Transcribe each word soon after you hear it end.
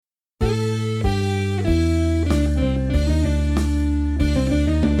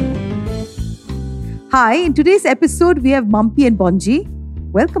Hi, in today's episode, we have Mumpy and Bonji.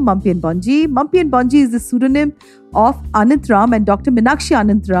 Welcome, Mumpy and Bonji. Mumpy and Bonji is the pseudonym of Anantram and Dr. Meenakshi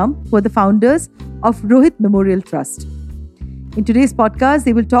Anantram, who are the founders of Rohit Memorial Trust. In today's podcast,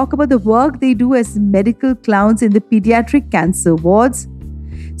 they will talk about the work they do as medical clowns in the pediatric cancer wards.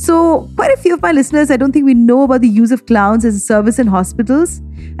 So, quite a few of my listeners, I don't think we know about the use of clowns as a service in hospitals.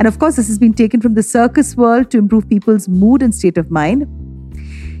 And of course, this has been taken from the circus world to improve people's mood and state of mind.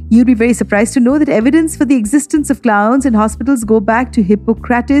 You'd be very surprised to know that evidence for the existence of clowns in hospitals go back to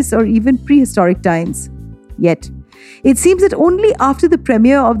Hippocrates or even prehistoric times. Yet, it seems that only after the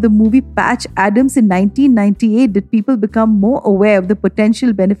premiere of the movie Patch Adams in 1998 did people become more aware of the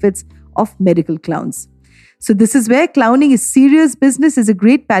potential benefits of medical clowns. So this is where clowning is serious business, is a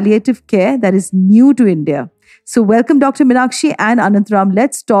great palliative care that is new to India. So welcome Dr. Meenakshi and Anantram.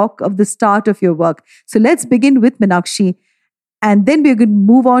 Let's talk of the start of your work. So let's begin with Meenakshi. And then we're going to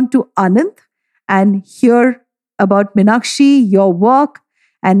move on to Anant and hear about Meenakshi, your work,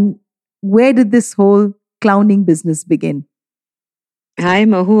 and where did this whole clowning business begin? Hi,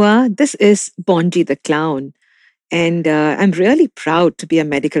 Mahua. This is Bonji the clown. And I'm really proud to be a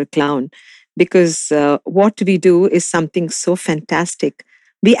medical clown because what we do is something so fantastic.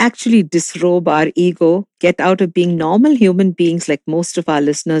 We actually disrobe our ego, get out of being normal human beings like most of our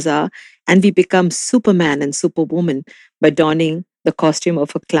listeners are, and we become Superman and Superwoman by donning the costume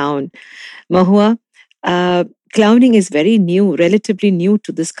of a clown. Mahua, uh, clowning is very new, relatively new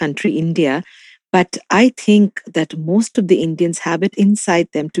to this country, India. But I think that most of the Indians have it inside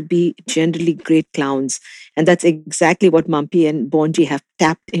them to be generally great clowns. And that's exactly what Mumpy and Bonji have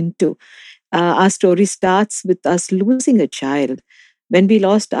tapped into. Our story starts with us losing a child. When we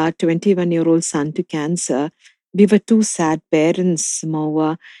lost our 21-year-old son to cancer, we were two sad parents,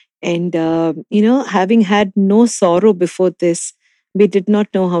 Mawa. And, having had no sorrow before this, we did not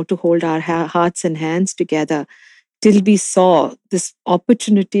know how to hold our hearts and hands together till we saw this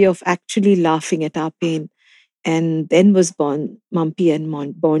opportunity of actually laughing at our pain. And then was born Mumpy and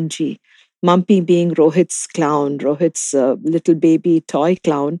Bonji. Mumpy being Rohit's clown, Rohit's little baby toy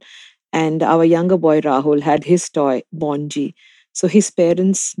clown, and our younger boy Rahul had his toy Bonji. So his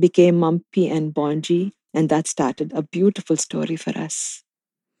parents became Mumpy and Bonji, and that started a beautiful story for us.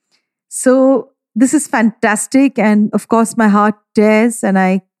 So this is fantastic. And of course, my heart tears. And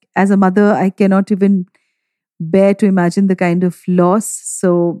I, as a mother, I cannot even bear to imagine the kind of loss.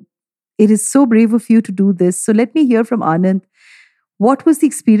 So it is so brave of you to do this. So let me hear from Anand. What was the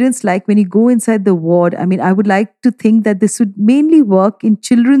experience like when you go inside the ward? I mean, I would like to think that this would mainly work in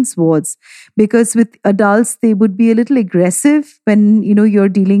children's wards because with adults, they would be a little aggressive when, you're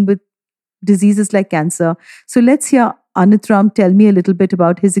dealing with diseases like cancer. So let's hear Anantram tell me a little bit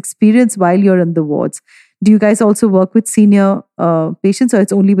about his experience while you're in the wards. Do you guys also work with senior patients or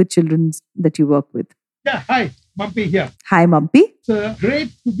it's only with children that you work with? Yeah, hi, Mumpy here. Hi, Mumpy. It's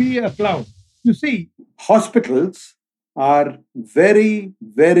great to be a clown. You see, hospitals are very,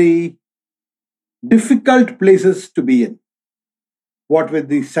 very difficult places to be in. What with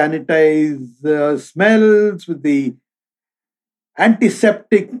the sanitized smells, with the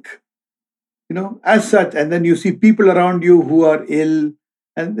antiseptic, as such, and then you see people around you who are ill,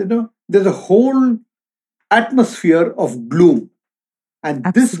 and there's a whole atmosphere of gloom. And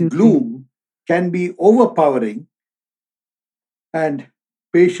Absolutely. This gloom can be overpowering, and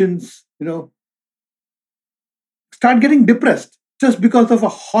patients, start getting depressed just because of a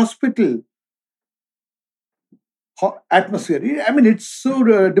hospital atmosphere. I mean, it's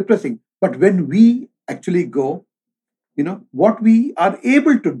so depressing. But when we actually go, what we are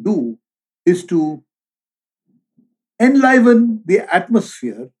able to do is to enliven the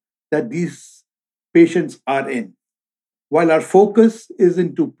atmosphere that these patients are in. While our focus is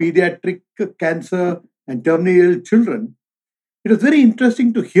into pediatric cancer and terminal children, it was very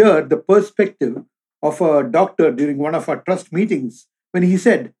interesting to hear the perspective of a doctor during one of our trust meetings when he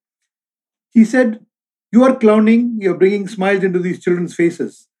said, you are clowning, you're bringing smiles into these children's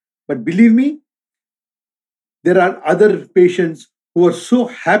faces. But believe me, there are other patients who are so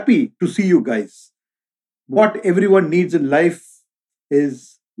happy to see you guys. What everyone needs in life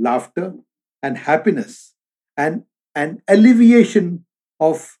is laughter and happiness and an alleviation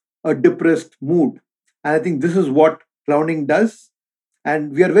of a depressed mood. And I think this is what clowning does.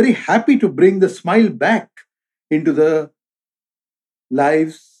 And we are very happy to bring the smile back into the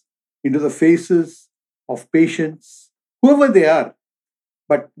lives, into the faces of patients, whoever they are.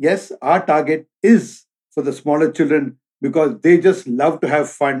 But yes, our target is for the smaller children because they just love to have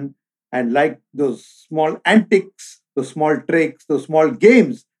fun and like those small antics, those small tricks, those small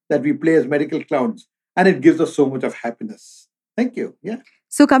games that we play as medical clowns. And it gives us so much of happiness. Thank you. Yeah.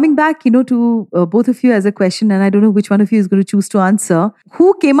 So coming back, to both of you as a question, and I don't know which one of you is going to choose to answer.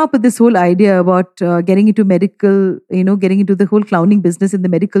 Who came up with this whole idea about getting into medical, getting into the whole clowning business in the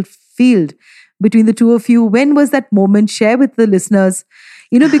medical field between the two of you? When was that moment? Share with the listeners.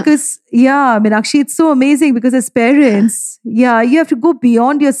 Because, yeah, Meenakshi, it's so amazing because as parents, yeah, you have to go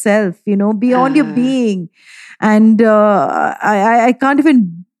beyond yourself, beyond your being. And I can't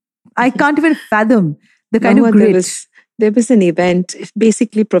even fathom the kind of Mahua, grit. there was an event.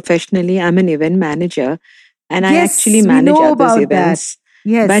 Basically, professionally, I'm an event manager, and I actually Yes, we manage know others' about that. events.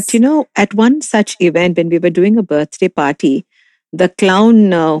 But Yes. at one such event, when we were doing a birthday party, the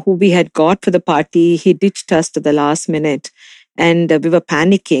clown who we had got for the party, he ditched us to the last minute, and we were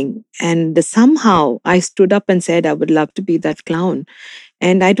panicking. And somehow, I stood up and said, "I would love to be that clown."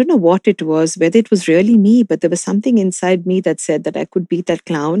 And I don't know what it was, whether it was really me, but there was something inside me that said that I could be that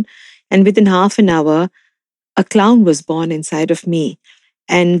clown. And within half an hour, a clown was born inside of me.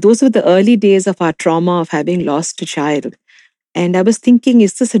 And those were the early days of our trauma of having lost a child. And I was thinking,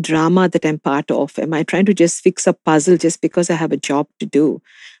 is this a drama that I'm part of? Am I trying to just fix a puzzle just because I have a job to do?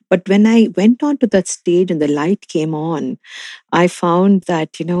 But when I went onto that stage and the light came on, I found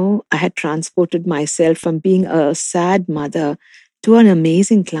that, I had transported myself from being a sad mother to an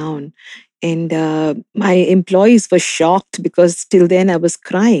amazing clown. And my employees were shocked because till then I was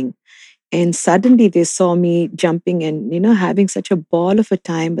crying. And suddenly they saw me jumping and, having such a ball of a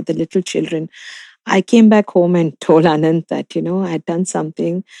time with the little children. I came back home and told Anand that, I had done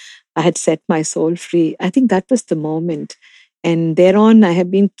something. I had set my soul free. I think that was the moment. And thereon, I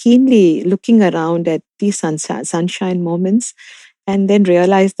have been keenly looking around at these sunshine moments and then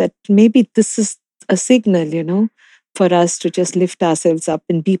realized that maybe this is a signal, for us to just lift ourselves up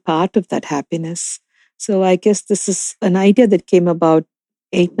and be part of that happiness. So I guess this is an idea that came about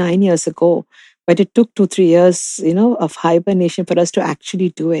 8, 9 years ago, but it took 2, 3 years, of hibernation for us to actually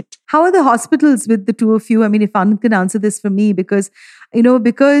do it. How are the hospitals with the two of you? I mean, if Anand can answer this for me, because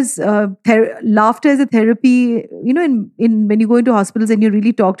laughter as a therapy, in when you go into hospitals and you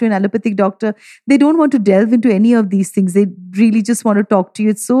really talk to an allopathic doctor, they don't want to delve into any of these things. They really just want to talk to you.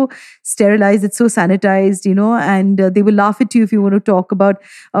 It's so sterilized, it's so sanitized, and they will laugh at you if you want to talk about.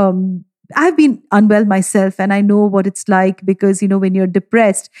 I've been unwell myself, and I know what it's like because when you're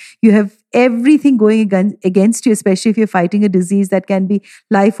depressed, you have everything going against you, especially if you're fighting a disease that can be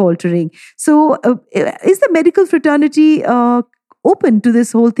life altering. So, is the medical fraternity open to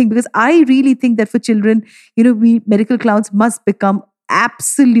this whole thing? Because I really think that for children, we medical clowns must become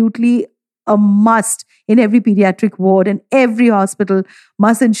absolutely a must in every pediatric ward, and every hospital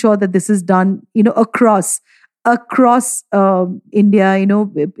must ensure that this is done, across India,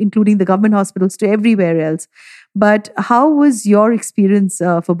 including the government hospitals to everywhere else. But how was your experience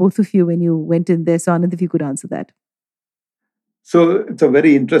for both of you when you went in there? So, Anand, if you could answer that. So it's a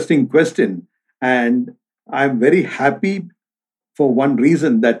very interesting question. And I'm very happy for one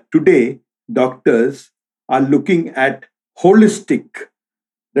reason that today doctors are looking at holistic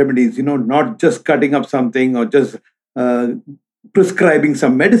remedies, not just cutting up something or just prescribing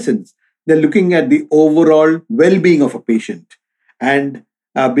some medicines. They're looking at the overall well-being of a patient. And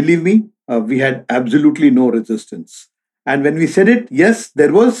believe me, we had absolutely no resistance. And when we said it, yes,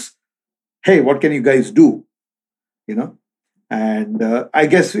 there was, hey, what can you guys do? And I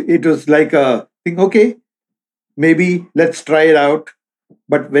guess it was like a thing, okay, maybe let's try it out.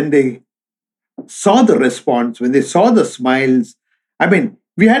 But when they saw the response, when they saw the smiles, I mean,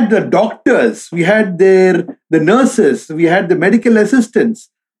 we had the doctors, we had the nurses, we had the medical assistants,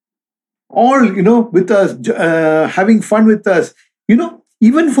 all with us, having fun with us.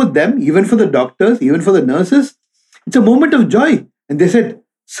 Even for them, even for the doctors, even for the nurses, it's a moment of joy. And they said,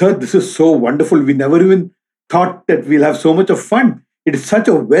 "Sir, this is so wonderful. We never even thought that we'll have so much of fun. It is such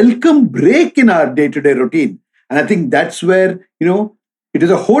a welcome break in our day-to-day routine." And I think that's where it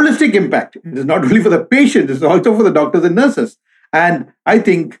is a holistic impact. It is not only for the patient; it's also for the doctors and nurses. And I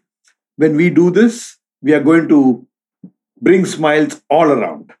think when we do this, we are going to bring smiles all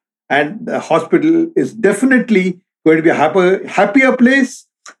around. And the hospital is definitely going to be a happier place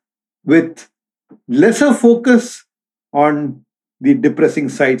with lesser focus on the depressing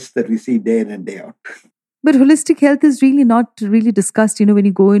sights that we see day in and day out. But holistic health is really not really discussed, when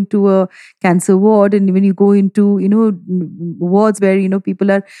you go into a cancer ward and when you go into, wards where, people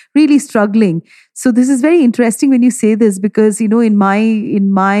are really struggling. So this is very interesting when you say this, because in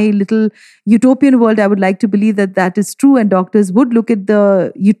my little utopian world, I would like to believe that that is true, and doctors would look at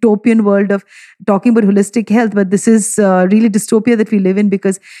the utopian world of talking about holistic health. But this is really dystopia that we live in,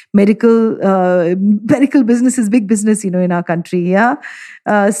 because medical business is big business, in our country. Yeah.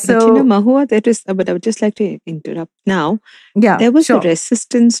 But So Mahua, but I would just like to interrupt now. yeah, There was a sure.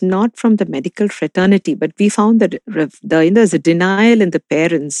 resistance not from the medical fraternity, but we found that there's a denial in the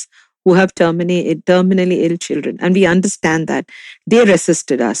parents who have terminally ill children. And we understand that. They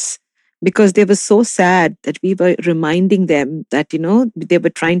resisted us because they were so sad that we were reminding them that, they were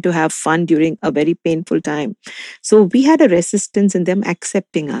trying to have fun during a very painful time. So we had a resistance in them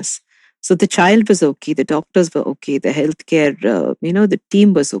accepting us. So the child was okay, the doctors were okay, the healthcare, the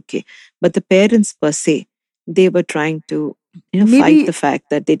team was okay. But the parents per se, they were trying to fight the Maybe.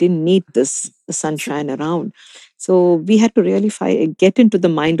 fact that they didn't need this sunshine around. So we had to really get into the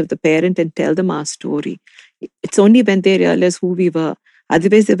mind of the parent and tell them our story. It's only when they realize who we were.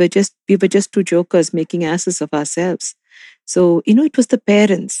 Otherwise, we were just two jokers making asses of ourselves. So, it was the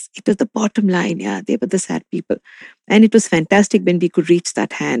parents. It was the bottom line. Yeah, they were the sad people. And it was fantastic when we could reach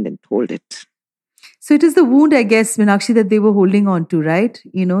that hand and hold it. So it is the wound, I guess, Meenakshi, that they were holding on to, right?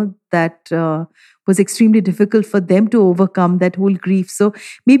 That was extremely difficult for them to overcome, that whole grief. So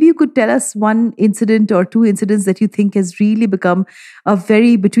maybe you could tell us one incident or two incidents that you think has really become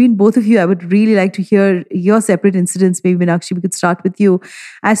between both of you. I would really like to hear your separate incidents. Maybe, Meenakshi, we could start with you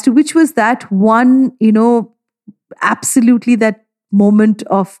as to which was that one, absolutely that moment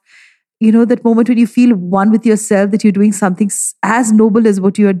of, that moment when you feel one with yourself, that you're doing something as noble as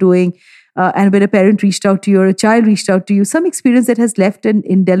what you are doing, and when a parent reached out to you or a child reached out to you, some experience that has left an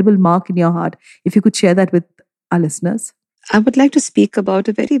indelible mark in your heart. If you could share that with our listeners. I would like to speak about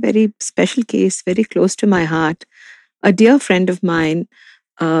a very, very special case, very close to my heart. A dear friend of mine,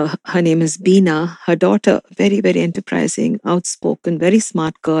 her name is Beena, her daughter, very, very enterprising, outspoken, very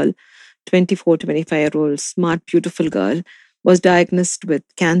smart girl, 24, 25-year-old, smart, beautiful girl, was diagnosed with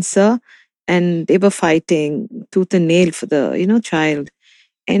cancer, and they were fighting tooth and nail for the, child.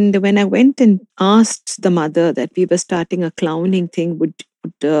 And when I went and asked the mother that we were starting a clowning thing, would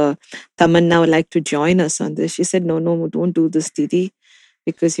Tamanna like to join us on this? She said, no, no, don't do this, Didi,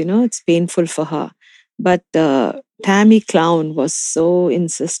 because, it's painful for her. But Tammy Clown was so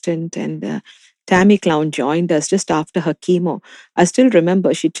insistent, and Tammy Clown joined us just after her chemo. I still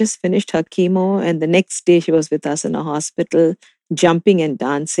remember she just finished her chemo, and the next day she was with us in a hospital, jumping and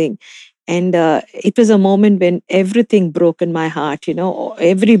dancing. And it was a moment when everything broke in my heart,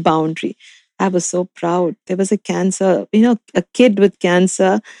 every boundary. I was so proud. There was a kid with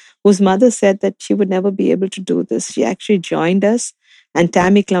cancer whose mother said that she would never be able to do this. She actually joined us. And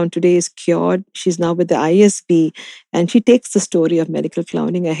Tammy Clown today is cured. She's now with the ISB, and she takes the story of medical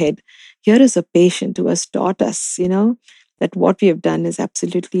clowning ahead. Here is a patient who has taught us, that what we have done is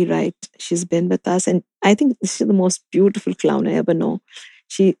absolutely right. She's been with us, and I think she's the most beautiful clown I ever know.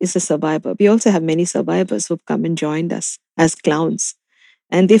 She is a survivor. We also have many survivors who've come and joined us as clowns,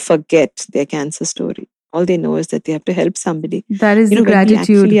 and they forget their cancer story. All they know is that they have to help somebody. That is the When we gratitude.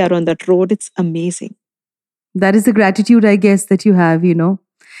 actually are on that road, it's amazing. That is the gratitude, I guess, that you have.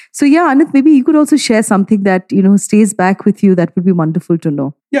 So yeah, Anit, maybe you could also share something that, stays back with you. That would be wonderful to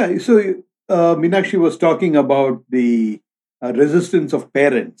know. Yeah, so Meenakshi was talking about the resistance of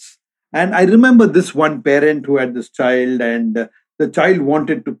parents. And I remember this one parent who had this child, and the child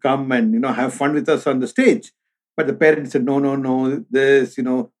wanted to come and, have fun with us on the stage. But the parent said, no, no, no, this,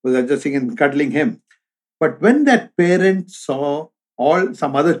 was adjusting and cuddling him. But when that parent saw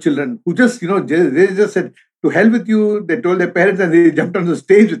some other children who just, they just said, to hell with you, they told their parents and they jumped on the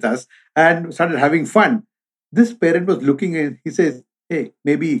stage with us and started having fun. This parent was looking and he says, hey,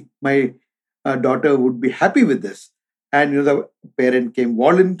 maybe my daughter would be happy with this. And, the parent came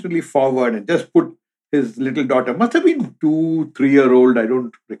voluntarily forward and just put his little daughter, must have been 2, 3 year old. I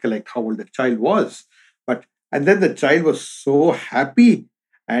don't recollect how old the child was. And then the child was so happy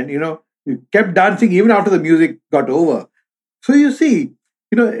and, he kept dancing even after the music got over. So you see,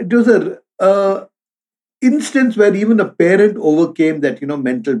 it was a instance where even a parent overcame that,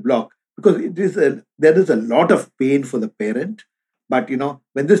 mental block, because there is a lot of pain for the parent. But,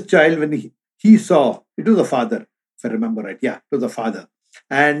 when this child, when he saw, it was a father, if I remember right. Yeah, it was a father.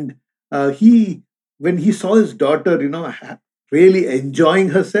 And when he saw his daughter, really enjoying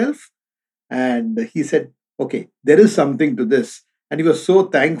herself, and he said, okay, there is something to this. And he was so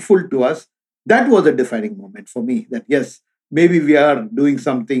thankful to us. That was a defining moment for me, that yes, maybe we are doing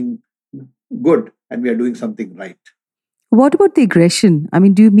something good and we are doing something right. What about the aggression? I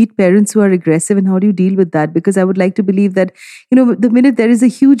mean, do you meet parents who are aggressive, and how do you deal with that? Because I would like to believe that, the minute there is a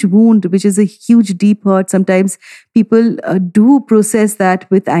huge wound, which is a huge deep hurt, sometimes people do process that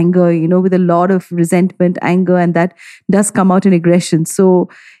with anger, with a lot of resentment, anger, and that does come out in aggression. So,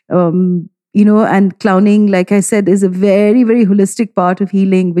 and clowning, like I said, is a very, very holistic part of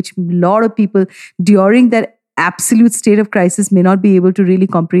healing, which a lot of people during that absolute state of crisis may not be able to really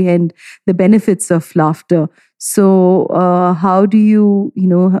comprehend the benefits of laughter. So, how do you,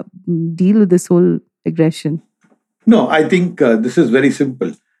 deal with this whole aggression? No, I think this is very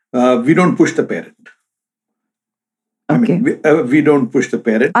simple. We don't push the parent. Okay. We don't push the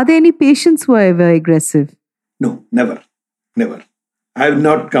parent. Are there any patients who are ever aggressive? No, never. I have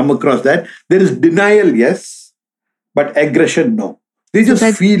not come across that. There is denial, yes, but aggression, no. They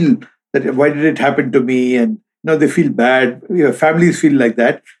just feel that why did it happen to me, and they feel bad. Families feel like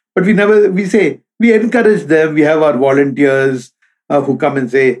that, but we encourage them. We have our volunteers who come and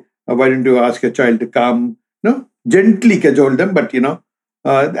say, why don't you ask your child to come? Gently cajole them, but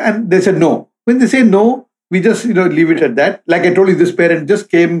and they said no. When they say no, we just leave it at that. Like I told you, this parent just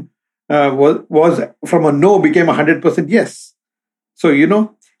came was from a no became 100% yes. So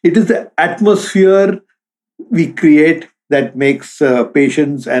it is the atmosphere we create that makes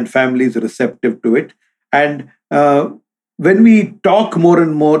patients and families receptive to it. And when we talk more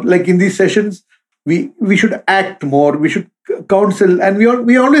and more, like in these sessions, we should act more. We should counsel, and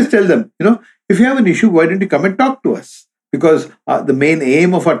we always tell them, if you have an issue, why don't you come and talk to us? Because the main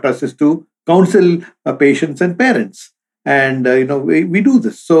aim of our trust is to counsel patients and parents, and we do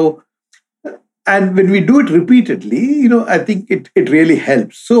this. So, and when we do it repeatedly, I think it really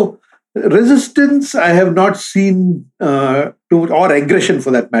helps. So resistance, I have not seen or aggression for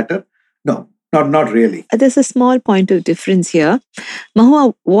that matter. No, not really. There's a small point of difference here.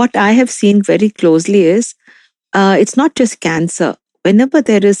 Mahua, what I have seen very closely is it's not just cancer. Whenever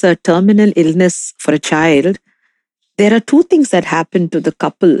there is a terminal illness for a child, there are two things that happen to the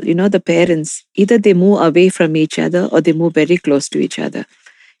couple, the parents. Either they move away from each other or they move very close to each other.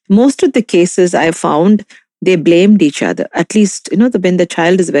 Most of the cases I found, they blamed each other. At least, when the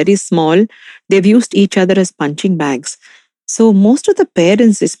child is very small, they've used each other as punching bags. So most of the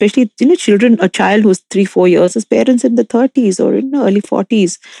parents, especially, a child who's 3-4 years, his parents in the 30s or early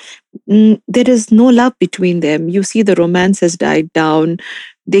 40s, there is no love between them. You see the romance has died down.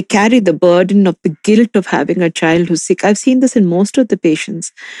 They carry the burden of the guilt of having a child who's sick. I've seen this in most of the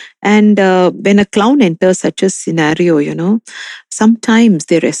patients. And when a clown enters such a scenario, sometimes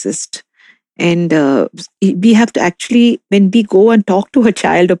they resist. And we have to actually, when we go and talk to a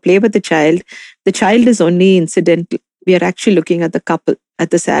child or play with the child is only incidental. We are actually looking at the couple, at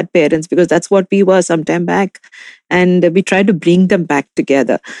the sad parents, because that's what we were some time back. And we try to bring them back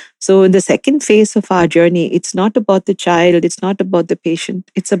together. So in the second phase of our journey, it's not about the child, it's not about the patient,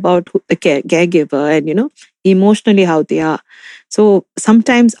 it's about the caregiver and, emotionally how they are. So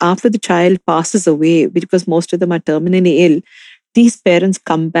sometimes after the child passes away, because most of them are terminally ill, these parents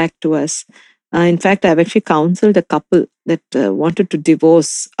come back to us. In fact, I've actually counseled a couple that wanted to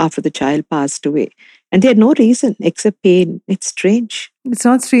divorce after the child passed away. And they had no reason except pain. It's strange. It's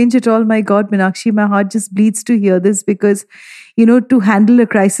not strange at all. My God, Meenakshi, my heart just bleeds to hear this because, to handle a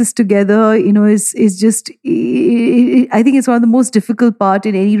crisis together, is just, I think it's one of the most difficult part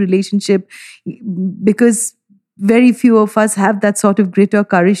in any relationship, because very few of us have that sort of grit or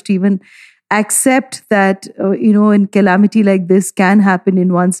courage to even accept that, in calamity like this can happen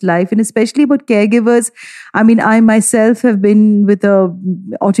in one's life. And especially about caregivers. I mean, I myself have been with a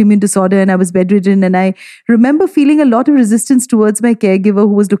autoimmune disorder and I was bedridden. And I remember feeling a lot of resistance towards my caregiver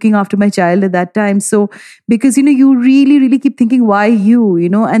who was looking after my child at that time. So, because, you really, really keep thinking, why you,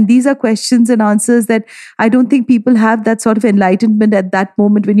 and these are questions and answers that I don't think people have that sort of enlightenment at that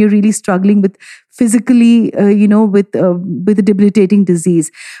moment when you're really struggling with physically, with a debilitating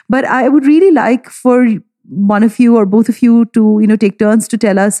disease. But I would really like for one of you or both of you to, take turns to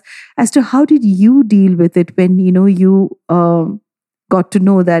tell us as to how did you deal with it when, you got to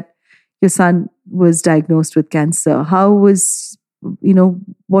know that your son was diagnosed with cancer. How was,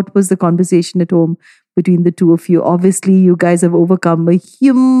 what was the conversation at home between the two of you? Obviously, you guys have overcome a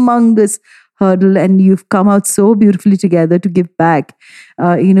humongous hurdle and you've come out so beautifully together to give back,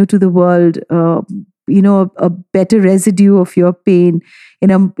 to the world, a better residue of your pain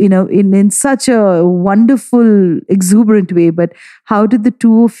in such a wonderful, exuberant way. But how did the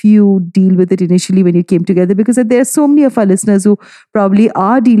two of you deal with it initially when you came together? Because there are so many of our listeners who probably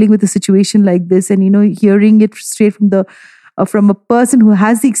are dealing with a situation like this, and hearing it straight from a person who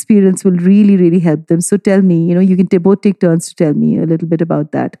has the experience will really, really help them. So tell me, you can both take turns to tell me a little bit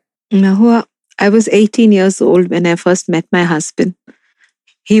about that. Mahua, I was 18 years old when I first met my husband.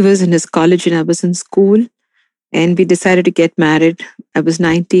 He was in his college and I was in school, and we decided to get married. I was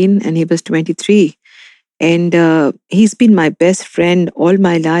 19 and he was 23. And he's been my best friend all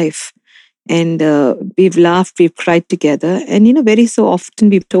my life. And we've laughed, we've cried together. And, very so often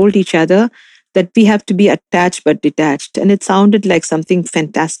we've told each other that we have to be attached but detached. And it sounded like something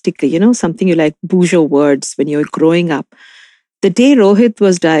fantastically, something you like bourgeois words when you're growing up. The day Rohit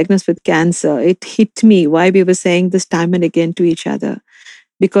was diagnosed with cancer, it hit me why we were saying this time and again to each other,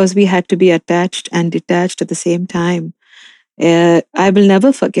 because we had to be attached and detached at the same time. I will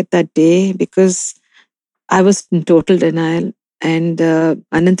never forget that day because I was in total denial. And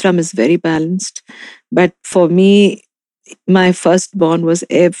Anantram is very balanced. But for me, my firstborn was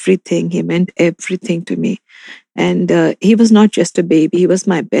everything. He meant everything to me. And he was not just a baby, he was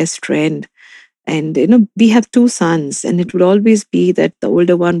my best friend. And, we have two sons, and it would always be that the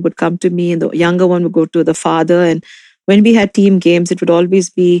older one would come to me and the younger one would go to the father. And when we had team games, it would always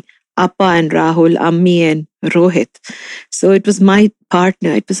be Appa and Rahul, Ammi and Rohit. So it was my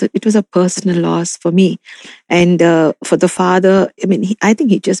partner. It was a personal loss for me. And for the father, I think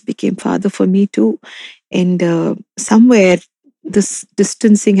he just became father for me too. And somewhere this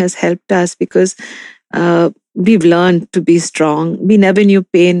distancing has helped us because we've learned to be strong. We never knew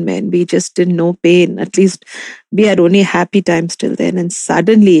pain, man. We just didn't know pain. At least we had only happy times till then. And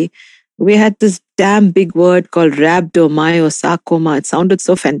suddenly we had this damn big word called rhabdomyosarcoma. It sounded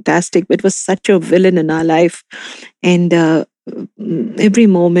so fantastic, but it was such a villain in our life. And every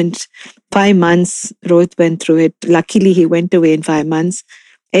moment, 5 months, Rohit went through it. Luckily, he went away in 5 months.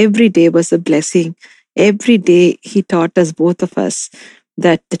 Every day was a blessing. Every day, he taught us, both of us,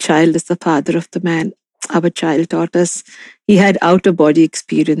 that the child is the father of the man. Our child taught us. He had outer body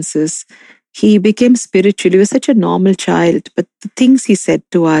experiences. He became spiritual. He was such a normal child, but the things he said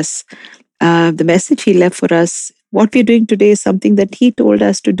to us, the message he left for us, what we're doing today is something that he told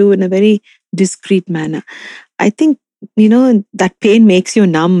us to do in a very discreet manner. I think, that pain makes you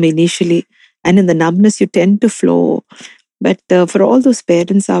numb initially, and in the numbness, you tend to flow. But for all those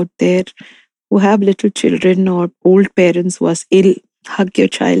parents out there who have little children or old parents who are ill, hug your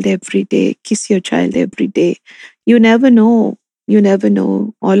child every day, kiss your child every day. You never know. You never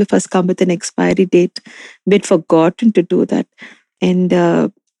know. All of us come with an expiry date. We'd forgotten to do that. And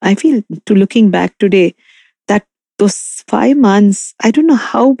I feel, to looking back today, that those 5 months, I don't know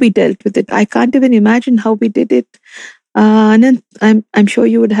how we dealt with it. I can't even imagine how we did it. Anand, I'm sure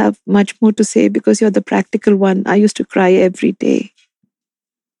you would have much more to say because you're the practical one. I used to cry every day.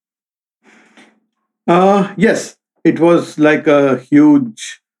 Yes, it was like a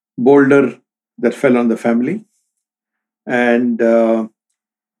huge boulder that fell on the family, and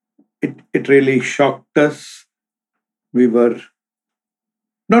it really shocked us. We were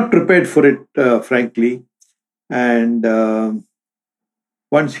not prepared for it, frankly. And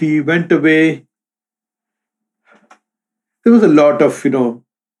once he went away, there was a lot of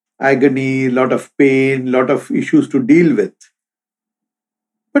agony, a lot of pain, a lot of issues to deal with.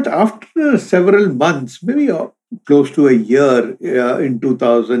 But after several months, maybe close to a year, in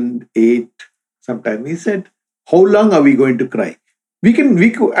 2008, sometime, he said, "How long are we going to cry? We could, we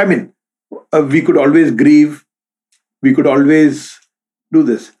could always grieve, we could always do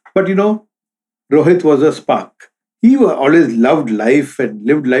this. But Rohit was a spark. He always loved life and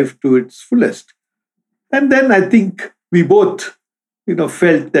lived life to its fullest. And then I think we both,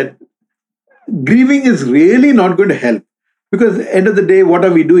 felt that grieving is really not going to help. Because at the end of the day, what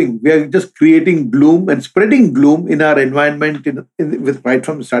are we doing? We are just creating gloom and spreading gloom in our environment, with right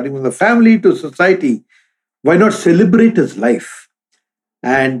from starting from the family to society. Why not celebrate his life?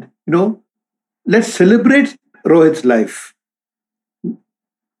 And let's celebrate Rohit's life.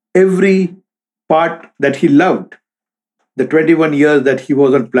 Every part that he loved, the 21 years that he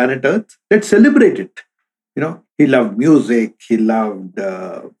was on planet Earth, let's celebrate it. He loved music. He loved.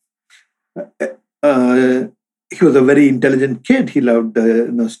 He was a very intelligent kid. He loved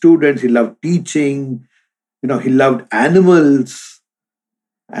students. He loved teaching. He loved animals.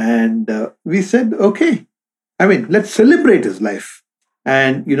 And we said, okay, let's celebrate his life.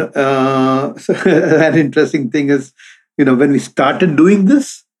 And so an interesting thing is, when we started doing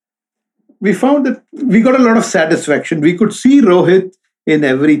this, we found that we got a lot of satisfaction. We could see Rohit in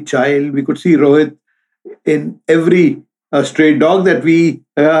every child. We could see Rohit in every stray dog that we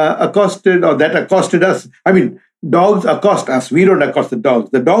accosted, or that accosted us. Dogs accost us. We don't accost the dogs.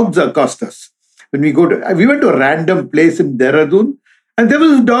 The dogs accost us. When we went to a random place in Dehradun, and there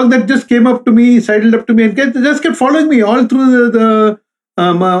was a dog that just came up to me, sidled up to me, and just kept following me all through the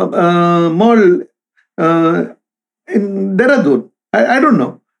mall in Dehradun. I don't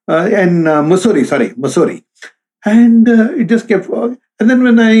know. Missouri. And it just kept. And then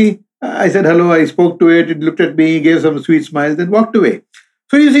when I said hello, I spoke to it. It looked at me, gave some sweet smiles, and walked away.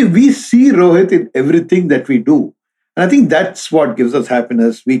 So you see, we see Rohit in everything that we do. And I think that's what gives us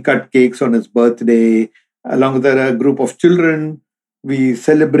happiness. We cut cakes on his birthday, along with a group of children. We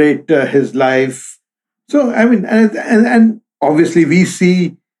celebrate his life. So, I mean, and obviously we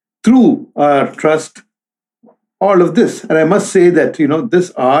see through our trust all of this. And I must say that,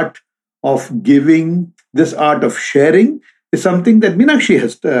 this art of giving, this art of sharing is something that Meenakshi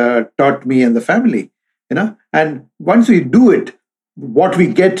has taught me and the family, And once we do it, what we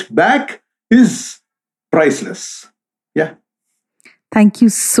get back is priceless. Yeah. Thank you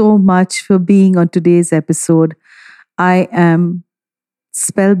so much for being on today's episode. I am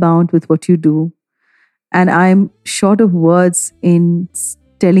spellbound with what you do. And I'm short of words in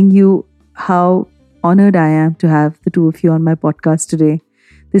telling you how honored I am to have the two of you on my podcast today.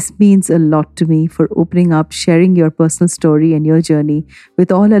 This means a lot to me for opening up, sharing your personal story and your journey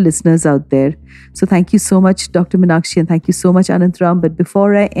with all our listeners out there. So thank you so much, Dr. Meenakshi, and thank you so much, Anantram. But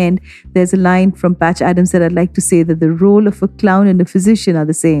before I end, there's a line from Patch Adams that I'd like to say, that the role of a clown and a physician are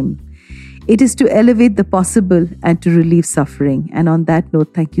the same. It is to elevate the possible and to relieve suffering. And on that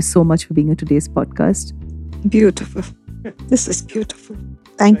note, thank you so much for being on today's podcast. Beautiful. This is beautiful.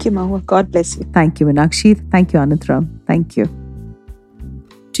 Thank you, Mahua. God bless you. Thank you, Meenakshi. Thank you, Anantram. Thank you.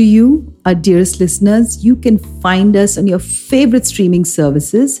 To you, our dearest listeners, you can find us on your favorite streaming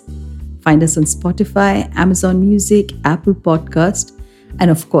services. Find us on Spotify, Amazon Music, Apple Podcast, and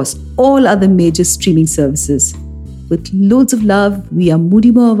of course, all other major streaming services. With loads of love, we are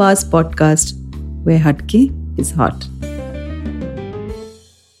Moody Mohavas Podcast, where Hatke is hot.